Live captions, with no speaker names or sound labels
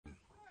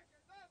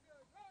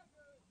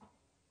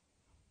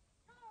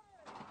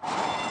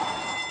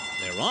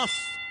They're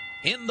off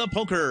in the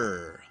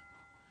poker.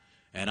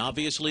 And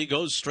obviously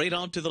goes straight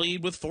out to the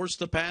lead with Force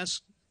the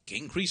Pass.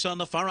 King Crease on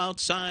the far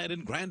outside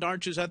and Grand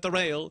Arches at the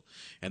rail.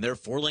 And they're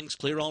 4 lengths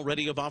clear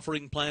already of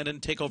Offering Plan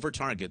and Takeover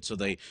Target. So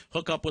they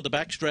hook up with the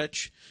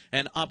backstretch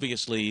and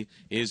obviously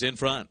is in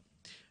front.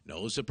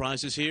 No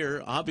surprises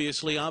here.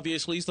 Obviously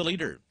is the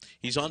leader.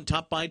 He's on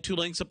top by 2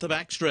 lengths up the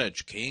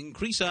backstretch. King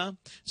Creasa,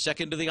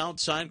 second to the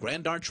outside.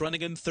 Grand Arch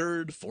running in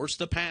third. Force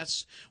the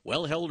Pass.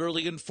 Well held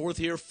early in fourth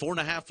here.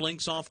 4.5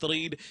 lengths off the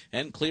lead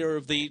and clear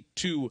of the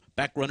 2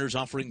 back runners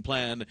Offering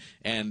Plan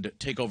and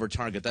Takeover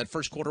Target. That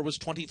first quarter was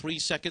 23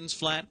 seconds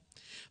flat.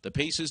 The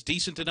pace is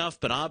decent enough,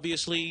 but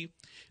obviously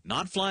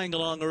not flying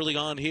along early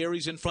on here.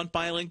 He's in front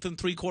by a length and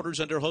 3/4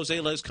 under Jose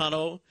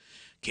Lezcano.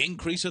 King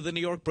Crease of the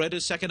New York bred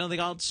is second on the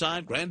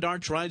outside. Grand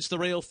Arch rides the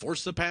rail.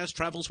 Force the Pass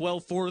travels well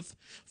fourth.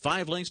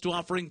 5 lengths to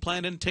Offering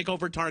Plan and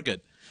Takeover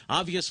Target.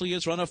 Obviously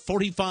has run a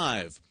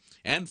 45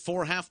 and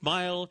 4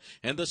 half-mile,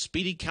 and the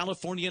speedy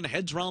Californian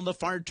heads round the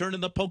far turn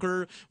in the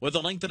poker with a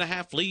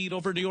 1.5 lead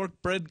over New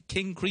York bred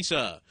King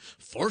Creasa.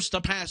 Force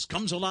the Pass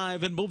comes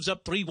alive and moves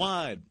up 3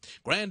 wide.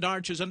 Grand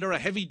Arch is under a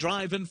heavy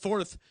drive in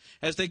fourth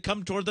as they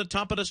come toward the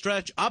top of the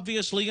stretch,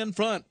 obviously in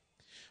front.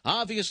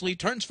 Obviously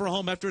turns for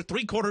home after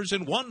 3/4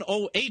 in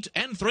 1:08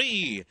 and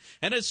 3,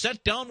 and is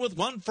set down with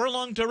 1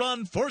 furlong to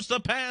run. Force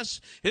the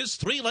Pass is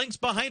 3 lengths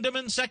behind him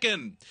in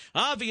second.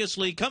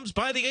 Obviously comes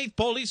by the 8th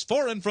pole. He's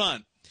 4 in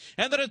front.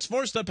 And then it's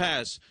Force the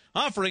Pass,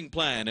 Offering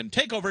Plan, and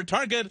Takeover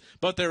Target,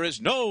 but there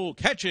is no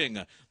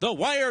catching the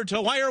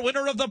wire-to-wire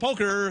winner of the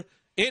poker.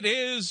 It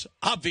is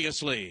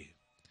Obviously,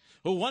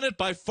 who won it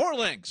by 4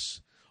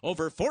 lengths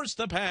over Force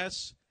the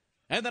Pass.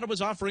 And then it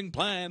was Offering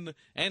Plan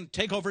and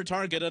Takeover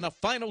Target in a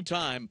final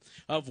time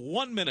of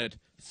 1 minute,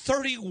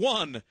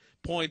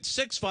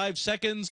 31.65 seconds.